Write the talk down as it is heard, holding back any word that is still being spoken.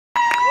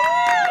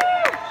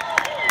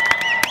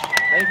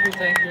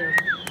Thank you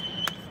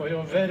for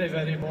your very,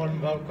 very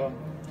warm welcome.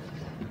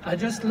 I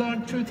just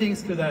learned two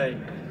things today.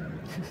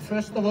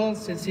 First of all,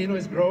 Zinzino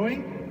is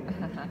growing.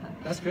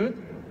 That's good.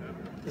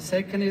 The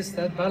second is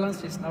that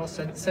balance is now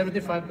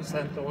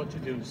 75% of what you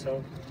do.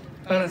 So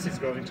balance is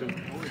growing too.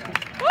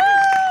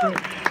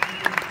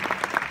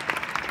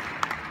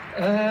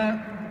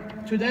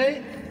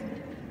 Today,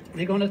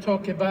 we're going to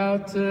talk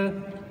about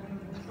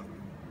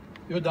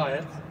your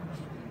diet.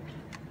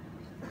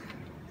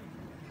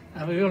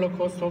 And we will, of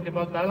course, talk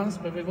about balance,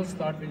 but we will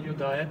start with your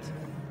diet.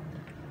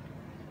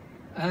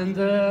 And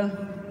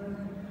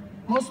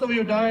most of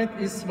your diet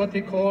is what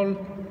we call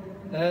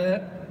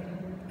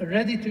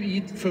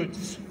ready-to-eat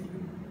foods.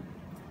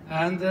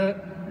 And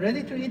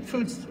ready-to-eat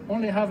foods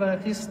only have a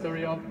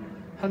history of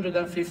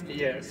 150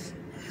 years.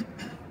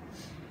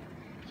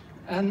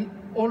 And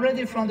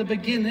already from the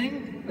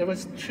beginning, there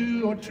was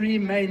 2 or 3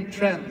 main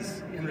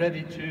trends in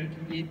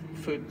ready-to-eat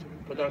food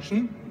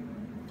production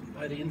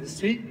by the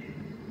industry.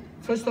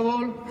 First of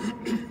all,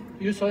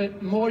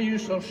 more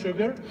use of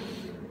sugar,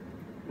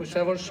 which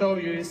I will show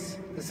you is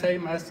the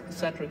same as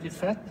saturated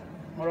fat,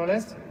 more or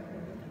less.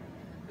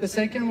 The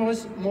second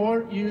was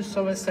more use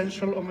of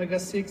essential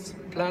omega-6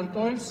 plant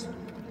oils.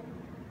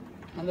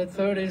 And the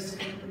third is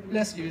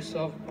less use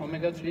of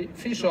omega-3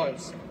 fish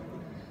oils.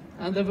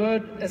 And the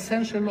word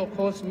essential, of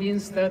course,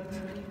 means that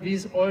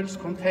these oils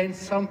contain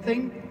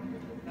something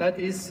that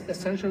is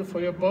essential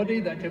for your body,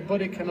 that your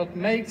body cannot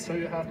make, so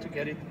you have to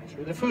get it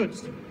through the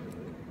foods.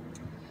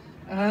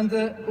 And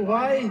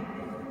why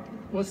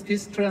was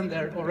this trend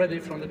there already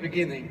from the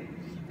beginning?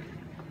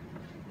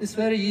 It's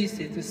very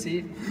easy to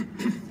see,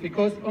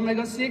 because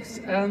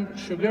omega-6 and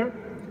sugar,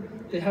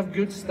 they have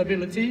good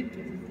stability,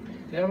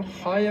 they have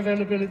high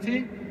availability,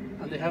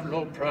 and they have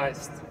low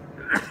price.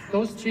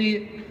 Those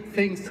 3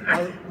 things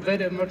are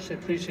very much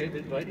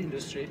appreciated by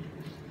industry.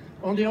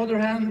 On the other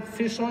hand,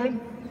 fish oil,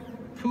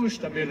 poor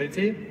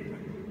stability,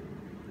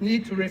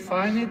 need to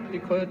refine it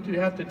because you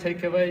have to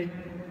take away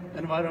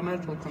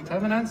environmental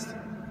contaminants,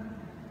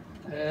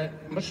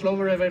 much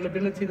lower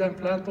availability than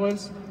plant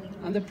oils,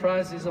 and the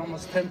price is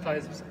almost 10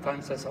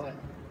 times as high.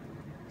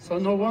 So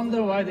no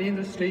wonder why the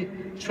industry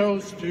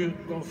chose to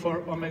go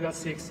for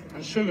omega-6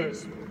 and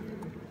sugars.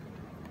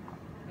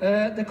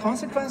 The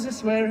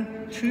consequences were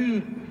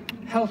 2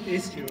 health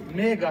issues,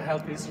 mega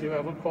health issues I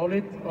would call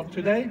it, of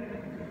today.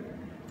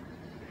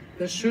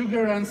 The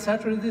sugar and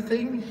saturated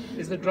thing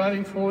is the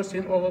driving force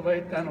in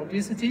overweight and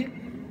obesity,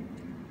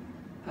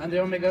 and the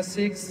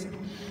omega-6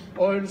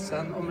 oils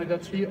and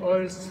omega-3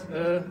 oils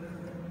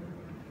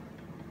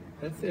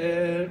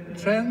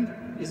trend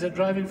is a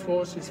driving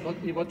force is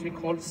what we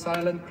call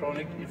silent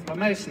chronic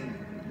inflammation.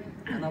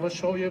 And I will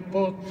show you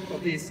both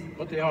of these,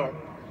 what they are.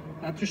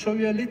 And to show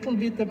you a little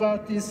bit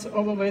about this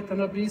overweight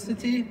and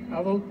obesity,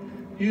 I will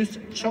use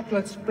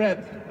chocolate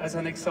spread as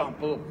an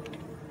example.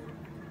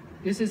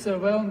 This is a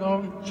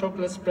well-known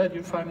chocolate spread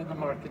you find in the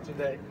market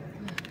today.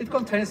 It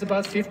contains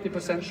about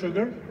 50%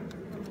 sugar.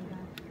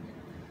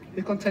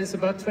 It contains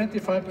about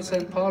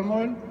 25% palm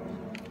oil,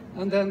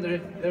 and then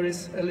there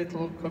is a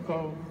little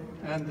cocoa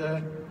and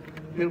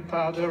milk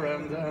powder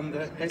and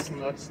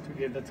hazelnuts to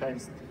give the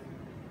taste.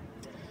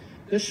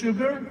 The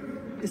sugar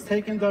is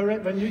taken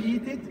when you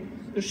eat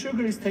it, the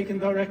sugar is taken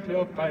directly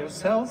up by your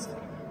cells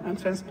and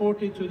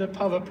transported to the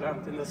power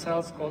plant in the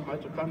cells called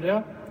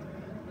mitochondria,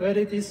 where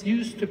it is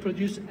used to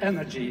produce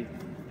energy,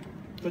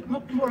 but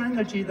not more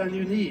energy than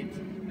you need.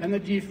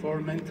 Energy for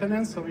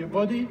maintenance of your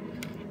body,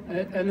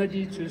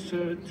 energy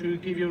to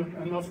give you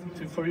enough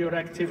for your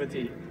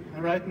activity.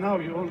 And right now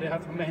you only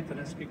have for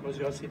maintenance because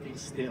you are sitting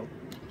still.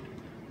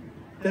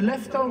 The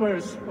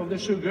leftovers of the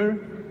sugar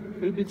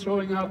will be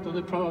thrown out of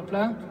the power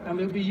plant and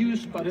will be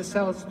used by the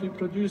cells to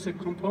produce a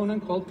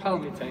component called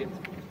palmitate.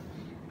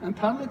 And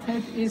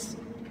palmitate is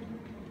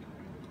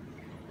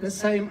the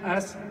same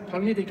as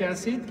palmitic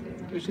acid,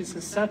 which is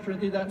a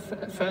saturated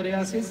fatty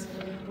acid,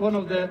 one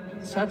of the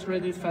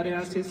saturated fatty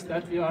acids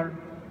that we are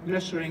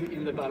measuring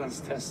in the balance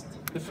test,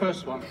 the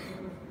first one.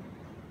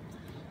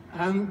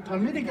 And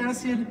palmitic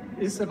acid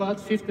is about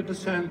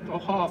 50% or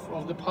half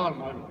of the palm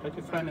oil that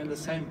you find in the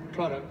same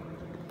product.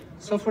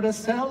 So for the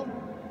cell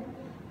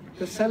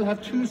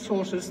have 2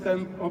 sources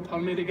then of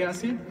palmitic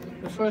acid.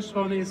 The first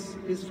one is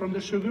from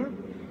the sugar,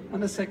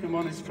 and the second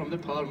one is from the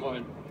palm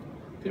oil.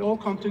 They all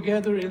come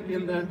together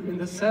in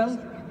the cell,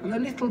 and a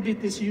little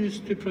bit is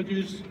used to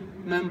produce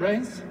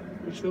membranes,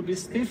 which will be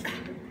stiff.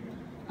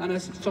 And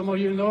as some of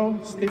you know,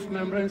 stiff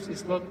membranes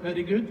is not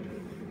very good,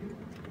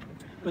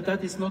 but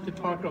that is not a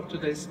part of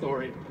today's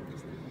story.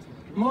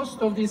 Most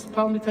of this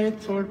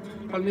palmitate or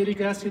palmitic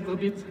acid will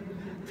be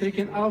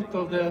taken out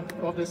of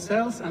the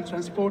cells and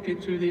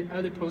transported to the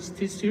adipose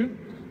tissue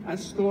and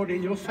stored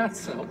in your fat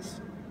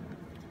cells.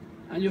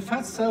 And your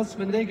fat cells,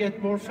 when they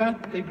get more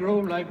fat, they grow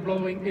like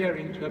blowing air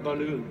into a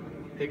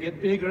balloon. They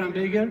get bigger and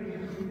bigger,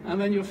 and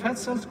when your fat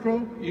cells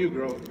grow, you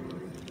grow.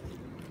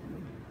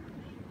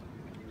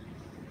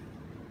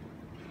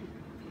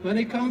 When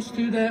it comes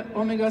to the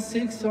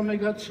omega-6,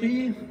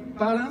 omega-3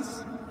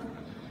 balance,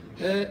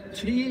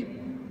 3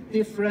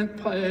 different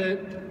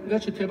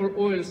vegetable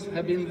oils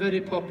have been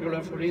very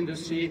popular for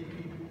industry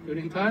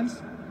during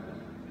times.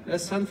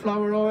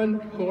 Sunflower oil,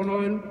 corn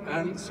oil,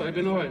 and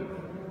soybean oil.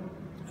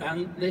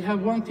 And they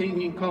have one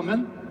thing in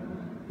common.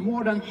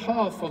 More than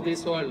half of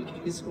this oil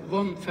is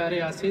one fatty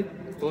acid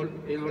called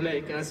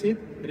linoleic acid.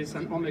 It is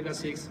an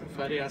omega-6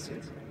 fatty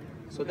acid.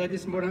 So that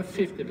is more than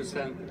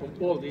 50%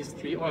 of all these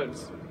three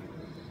oils.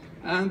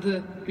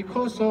 And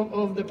because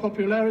of the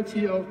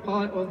popularity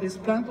of these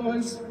plant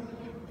oils,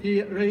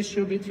 the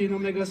ratio between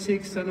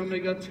omega-6 and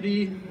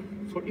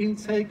omega-3 for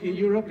intake in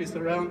Europe is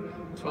around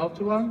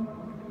 12:1.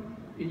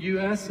 In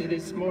US, it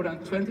is more than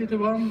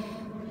 20:1.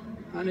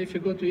 And if you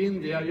go to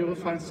India, you will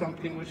find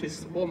something which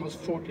is almost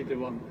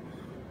 40:1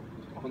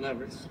 on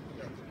average.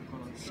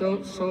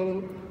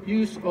 So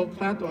use of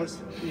plant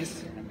oils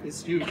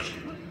is huge.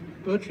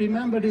 But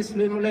remember this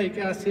linoleic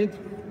acid,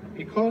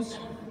 because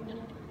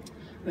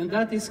when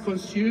that is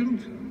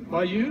consumed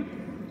by you,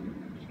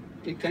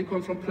 it can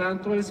come from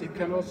plant oils. It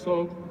can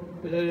also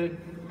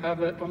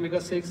have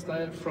omega-6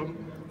 diet from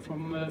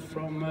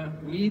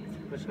meat,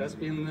 which has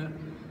been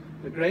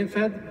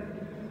grain-fed.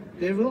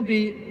 They will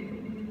be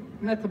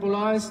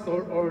metabolized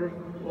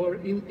or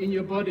in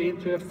your body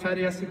into a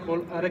fatty acid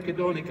called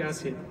arachidonic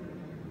acid.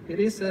 It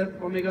is an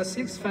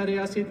omega-6 fatty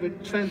acid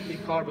with 20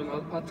 carbon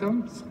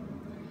atoms.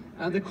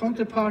 And the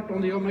counterpart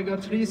on the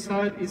omega-3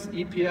 side is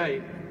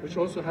EPA, which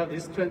also have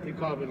these 20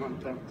 carbon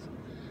atoms.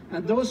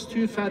 And those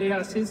two fatty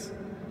acids,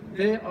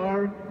 they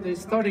are the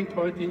starting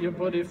point in your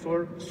body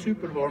for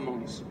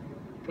superhormones,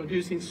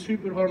 producing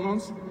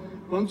superhormones.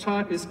 One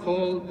type is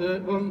called,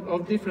 one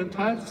of different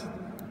types,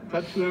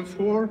 type 2 and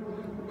 4,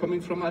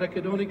 coming from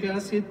arachidonic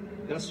acid.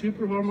 They are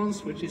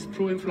superhormones, which is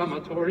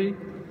pro-inflammatory,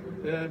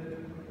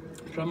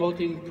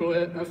 promoting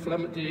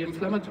the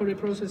inflammatory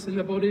process in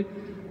the body.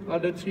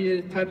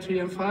 The type 3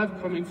 and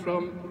 5 coming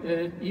from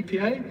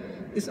EPA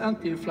is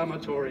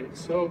anti-inflammatory.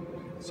 So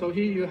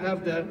here you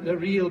have the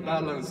real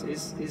balance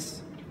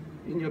is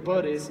in your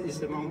body is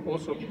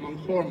also among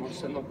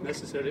hormones and not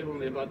necessarily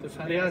only about the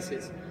fatty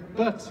acids.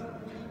 But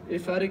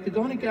if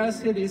arachidonic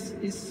acid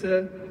is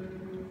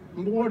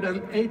more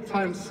than 8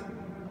 times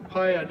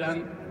higher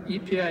than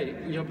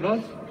EPA in your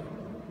blood,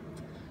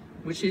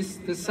 which is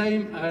the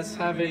same as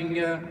having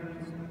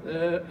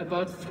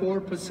about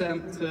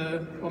 4%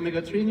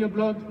 omega-3 in your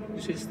blood,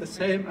 which is the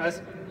same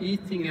as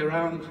eating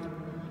around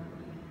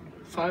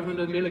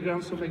 500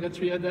 milligrams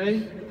omega-3 a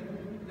day,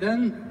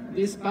 then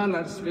this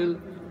balance will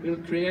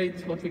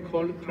create what we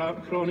call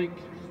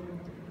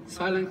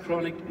silent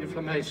chronic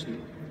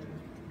inflammation.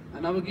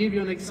 And I will give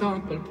you an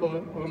example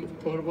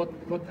for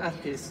what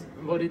that is,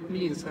 what it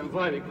means, and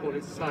why we call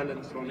it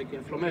silent chronic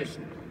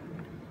inflammation.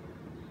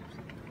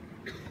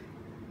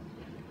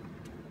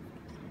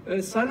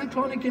 Silent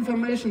chronic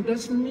inflammation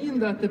doesn't mean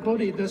that the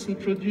body doesn't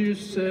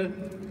produce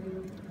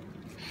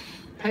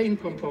pain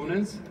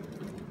components.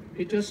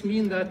 It just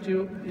means that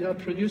you are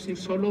producing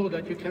so low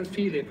that you can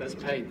feel it as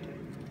pain.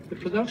 The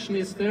production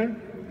is there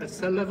at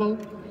cell level,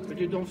 but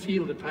you don't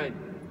feel the pain.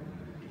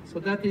 So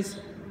that is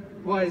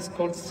why it's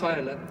called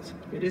silent.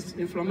 It is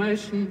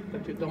inflammation,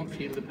 but you don't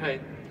feel the pain.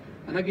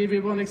 And I'll give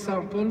you one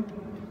example,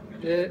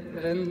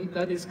 and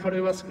that is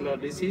cardiovascular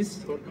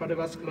disease or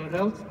cardiovascular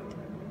health.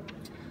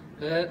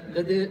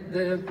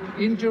 The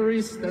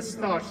injuries that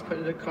start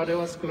the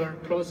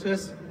cardiovascular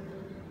process,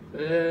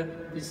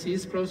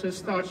 disease process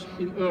starts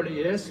in early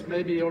years,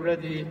 maybe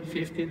already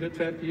 15 to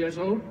 20 years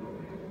old.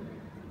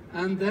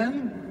 And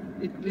then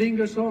it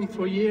lingers on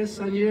for years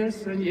and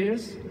years and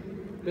years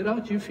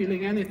without you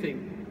feeling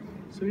anything.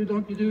 So you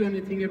don't do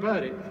anything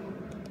about it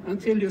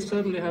until you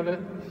suddenly have a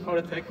heart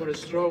attack or a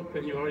stroke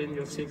when you are in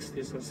your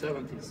 60s or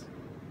 70s.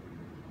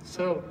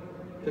 So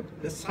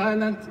the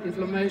silent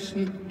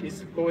inflammation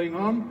is going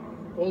on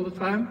all the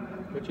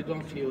time, but you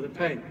don't feel the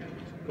pain.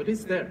 But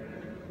it's there.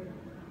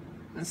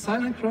 And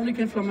silent chronic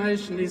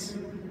inflammation is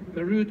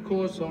the root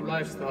cause of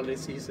lifestyle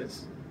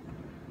diseases.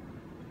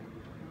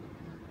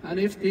 And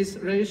if this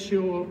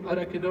ratio of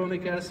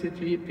arachidonic acid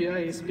to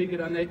EPA is bigger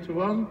than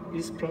 8:1,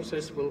 this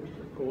process will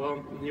go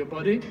on in your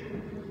body.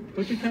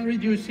 But you can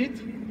reduce it.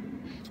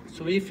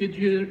 So if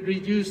you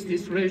reduce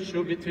this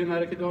ratio between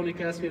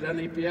arachidonic acid and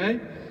EPA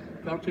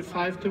down to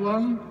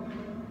 5:1,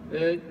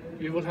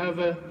 you will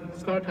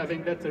start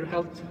having better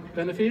health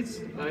benefits,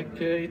 like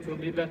it will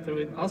be better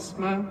with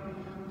asthma.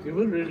 You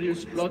will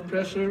reduce blood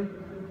pressure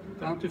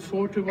down to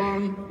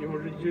 4:1. You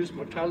will reduce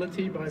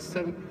mortality by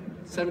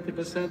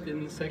 70%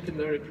 in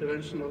secondary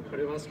prevention of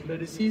cardiovascular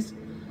disease.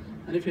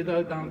 And if you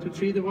go down to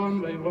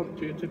 3:1, where you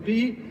want you to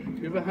be,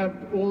 you will have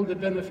all the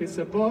benefits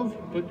above,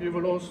 but you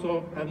will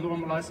also have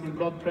normalizing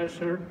blood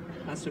pressure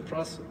and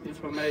suppress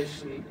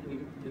inflammation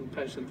in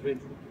patients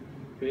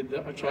with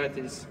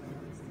arthritis.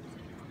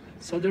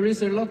 So there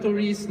is a lot of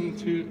reason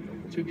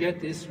to get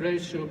this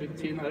ratio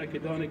between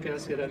arachidonic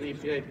acid and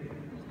EPA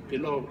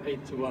below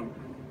 8:1.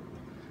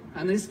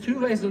 And there's two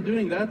ways of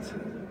doing that.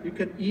 You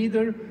can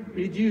either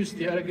reduce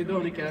the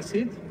arachidonic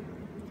acid,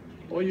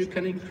 or you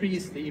can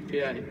increase the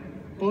EPA.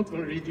 Both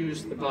will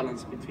reduce the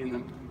balance between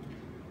them.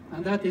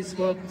 And that is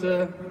what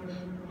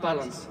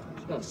balance.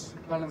 does.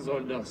 Balance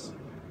oil does.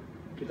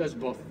 It does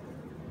both.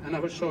 And I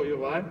will show you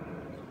why.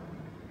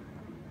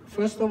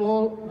 First of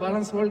all,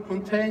 balance oil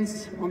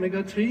contains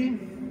omega-3.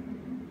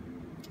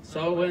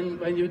 So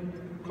when you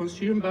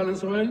consume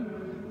balance oil,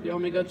 the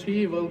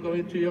omega-3 will go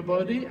into your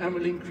body and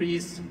will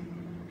increase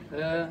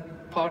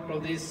part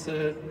of this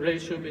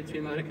ratio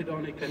between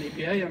arachidonic and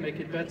EPA and make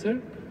it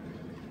better.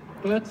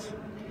 But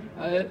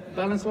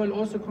balance oil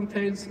also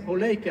contains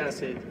oleic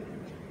acid.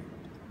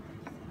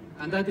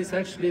 And that is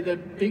actually the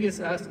biggest,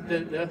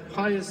 the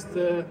highest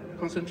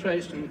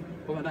concentration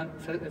of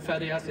a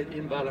fatty acid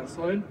in balance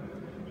oil.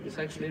 It's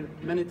actually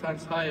many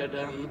times higher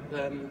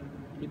than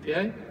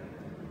EPA.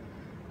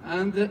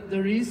 And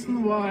the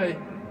reason why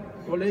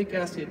oleic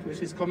acid,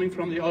 which is coming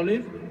from the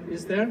olive,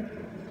 is there,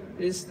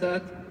 is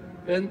that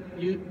when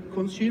you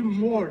consume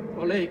more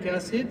oleic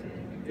acid,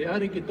 the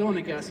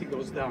arachidonic acid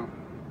goes down.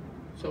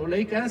 So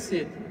oleic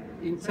acid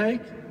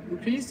intake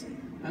increase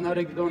and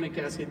arachidonic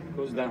acid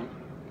goes down.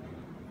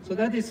 So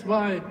that is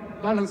why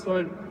balance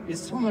oil is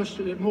so much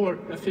more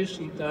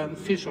efficient than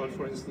fish oil,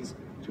 for instance,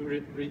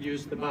 to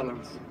reduce the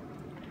balance.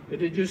 It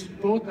reduces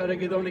both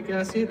arachidonic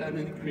acid and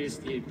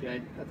increased the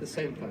EPA at the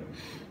same time.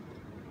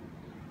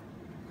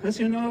 As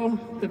you know,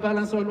 the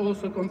balance oil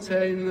also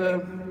contains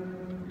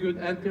good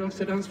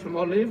antioxidants from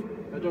olive,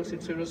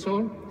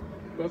 hydroxytyrosol,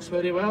 works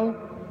very well.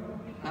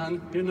 And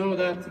you know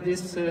that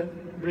this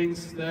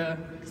brings the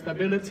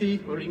stability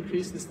or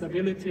increase the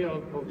stability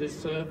of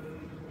this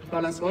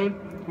balance oil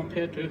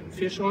compared to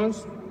fish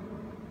oils.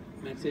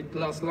 Makes it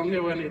last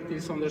longer when it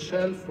is on the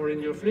shelf or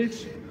in your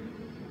fridge.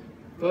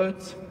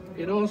 But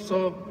it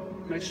also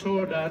makes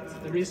sure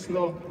that there is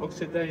no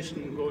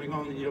oxidation going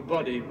on in your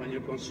body when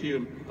you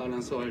consume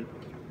balance oil.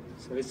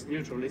 So it's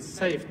neutral, it's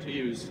safe to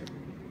use.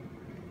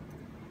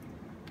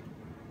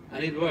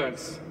 And it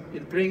works.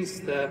 It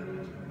brings the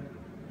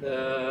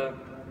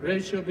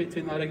ratio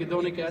between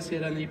arachidonic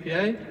acid and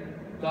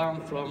EPA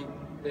down from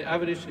the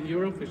average in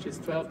Europe, which is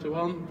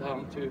 12:1,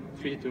 down to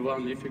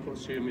 3:1 if you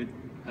consume it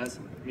as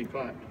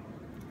required.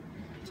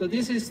 So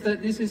this is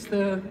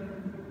the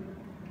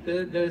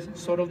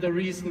sort of the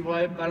reason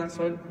why balance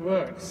oil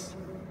works.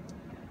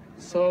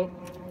 So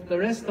the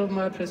rest of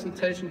my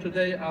presentation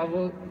today, I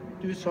will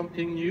do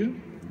something new,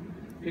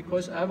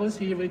 because I was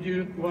here with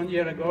you 1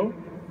 year ago,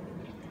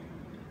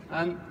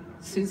 and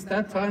since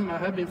that time I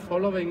have been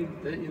following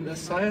in the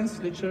science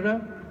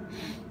literature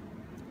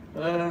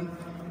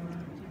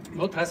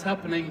what has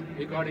happening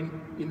regarding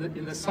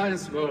in the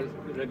science world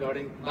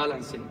regarding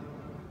balancing.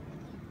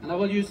 And I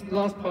will use the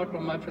last part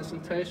of my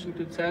presentation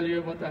to tell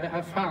you what I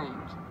have found,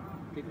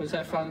 because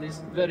I found this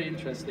very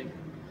interesting.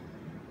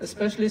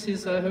 Especially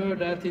since I heard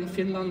that in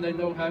Finland they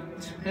now have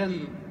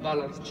 10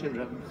 balanced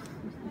children,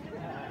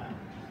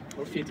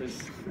 or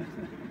fetus.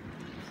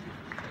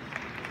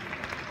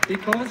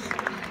 Because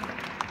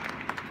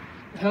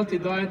a healthy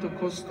diet, of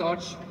course,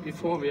 starts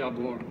before we are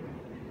born.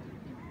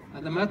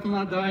 And the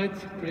maternal diet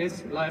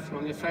creates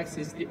lifelong effects.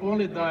 It's the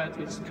only diet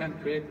which can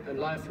create a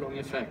lifelong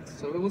effect.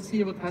 So we will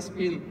see what has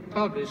been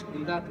published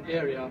in that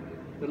area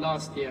the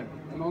last year,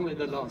 and only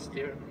the last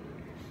year.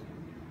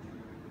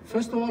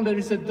 First of all, there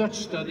is a Dutch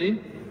study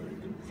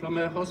from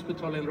a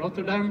hospital in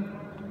Rotterdam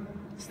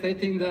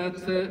stating that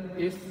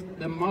if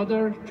the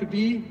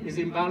mother-to-be is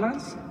in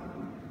balance,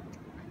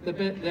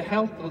 the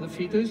health of the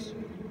fetus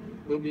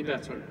will be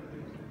better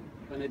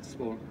when it's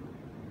born.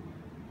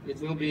 It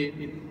will be,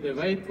 the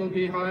weight will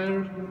be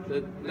higher,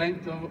 the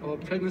length of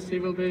pregnancy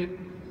will be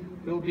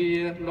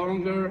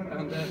longer,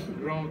 and the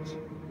growth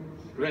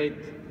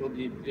rate will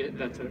be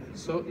better.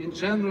 So in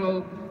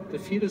general, the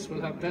fetus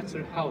will have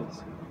better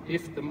health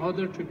if the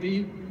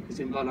mother-to-be is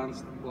in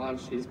balance while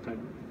she is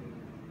pregnant.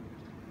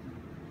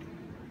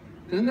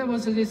 Then there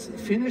was this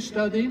Finnish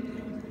study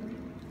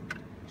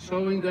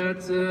showing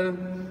that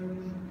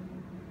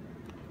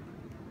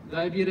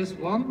diabetes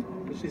 1,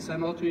 which is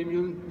an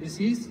autoimmune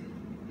disease,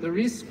 the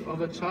risk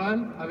of a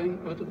child having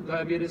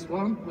diabetes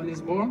 1 when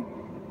he's born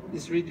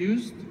is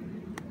reduced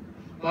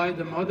by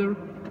the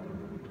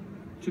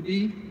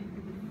mother-to-be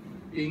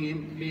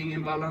being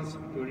in balance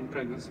during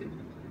pregnancy.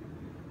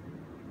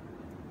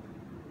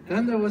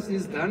 Then there was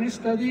this Danish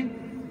study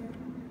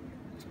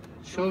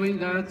showing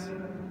that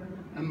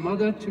a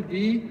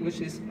mother-to-be which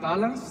is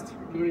balanced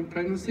during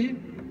pregnancy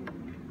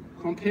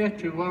compared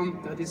to one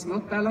that is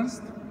not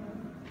balanced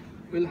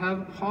will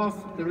have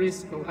half the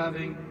risk of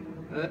having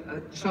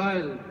a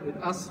child with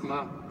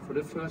asthma for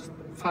the first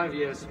 5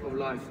 years of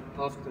life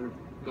after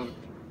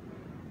birth.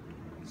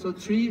 So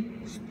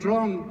 3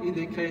 strong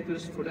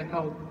indicators for the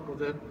health of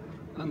the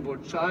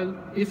unborn child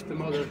if the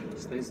mother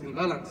stays in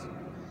balance.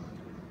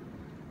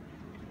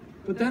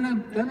 But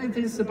then it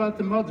is about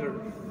the mother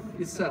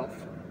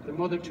itself, the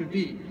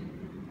mother-to-be.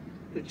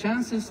 The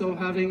chances of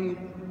having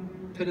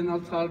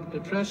perinatal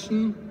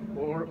depression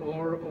or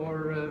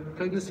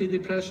pregnancy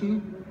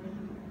depression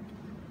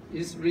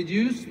is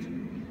reduced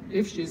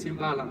if she's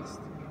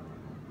imbalanced.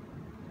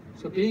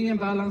 So being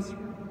imbalanced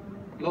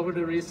lower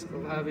the risk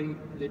of having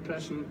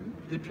depression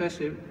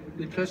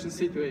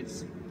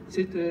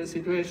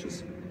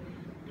situations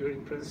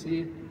during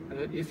pregnancy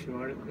if you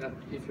are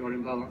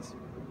in balance,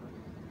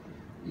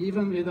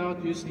 even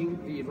without using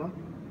Viva.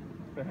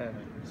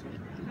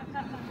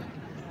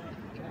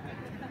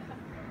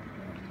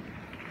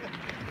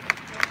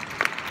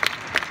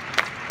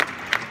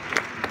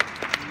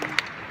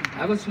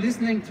 I was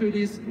listening to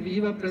this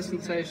Viva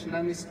presentation,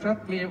 and it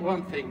struck me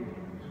one thing.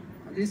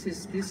 This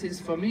is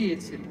for me,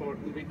 it's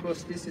important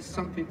because this is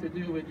something to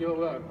do with your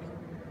work.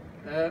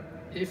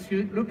 If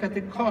you look at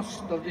the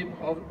cost of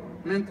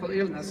mental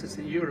illnesses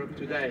in Europe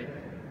today,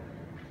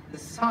 the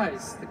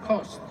size, the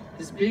cost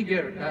is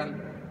bigger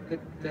than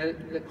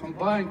the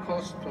combined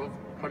cost of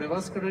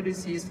cardiovascular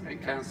disease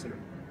and cancer.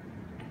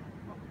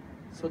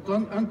 So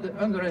don't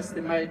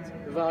underestimate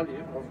the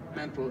value of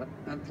mental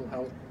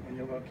health when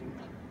you're working.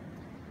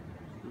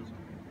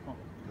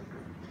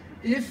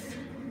 If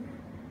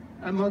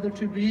a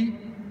mother-to-be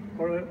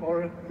or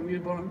a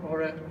newborn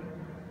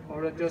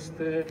or just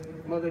a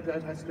mother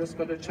that has just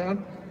got a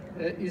child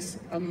is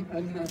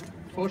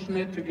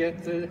unfortunate to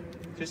get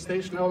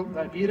gestational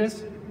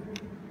diabetes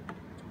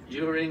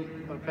during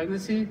her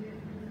pregnancy,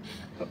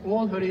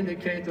 all her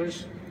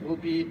indicators will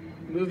be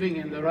moving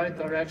in the right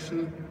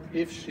direction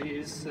if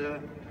she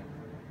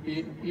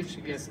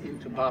gets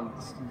into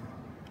balance.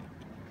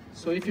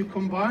 So if you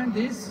combine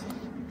this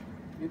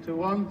into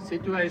one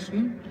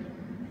situation,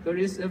 there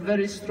is a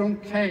very strong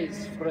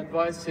case for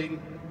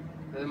advising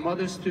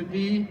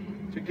mothers-to-be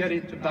to get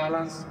into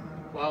balance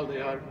while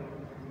they are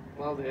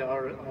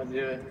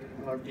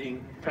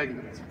being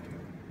pregnant.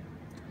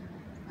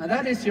 And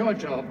that is your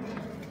job.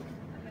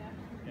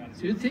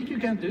 So you think you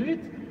can do it?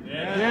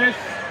 Yes.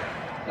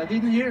 I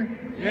didn't hear?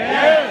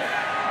 Yes.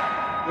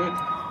 Good.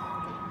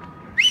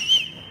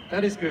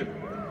 That is good.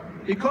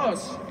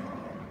 Because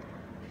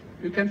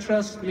you can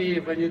trust me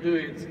when you do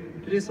it.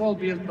 It is all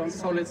built on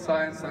solid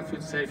science and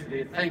food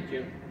safety. Thank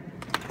you.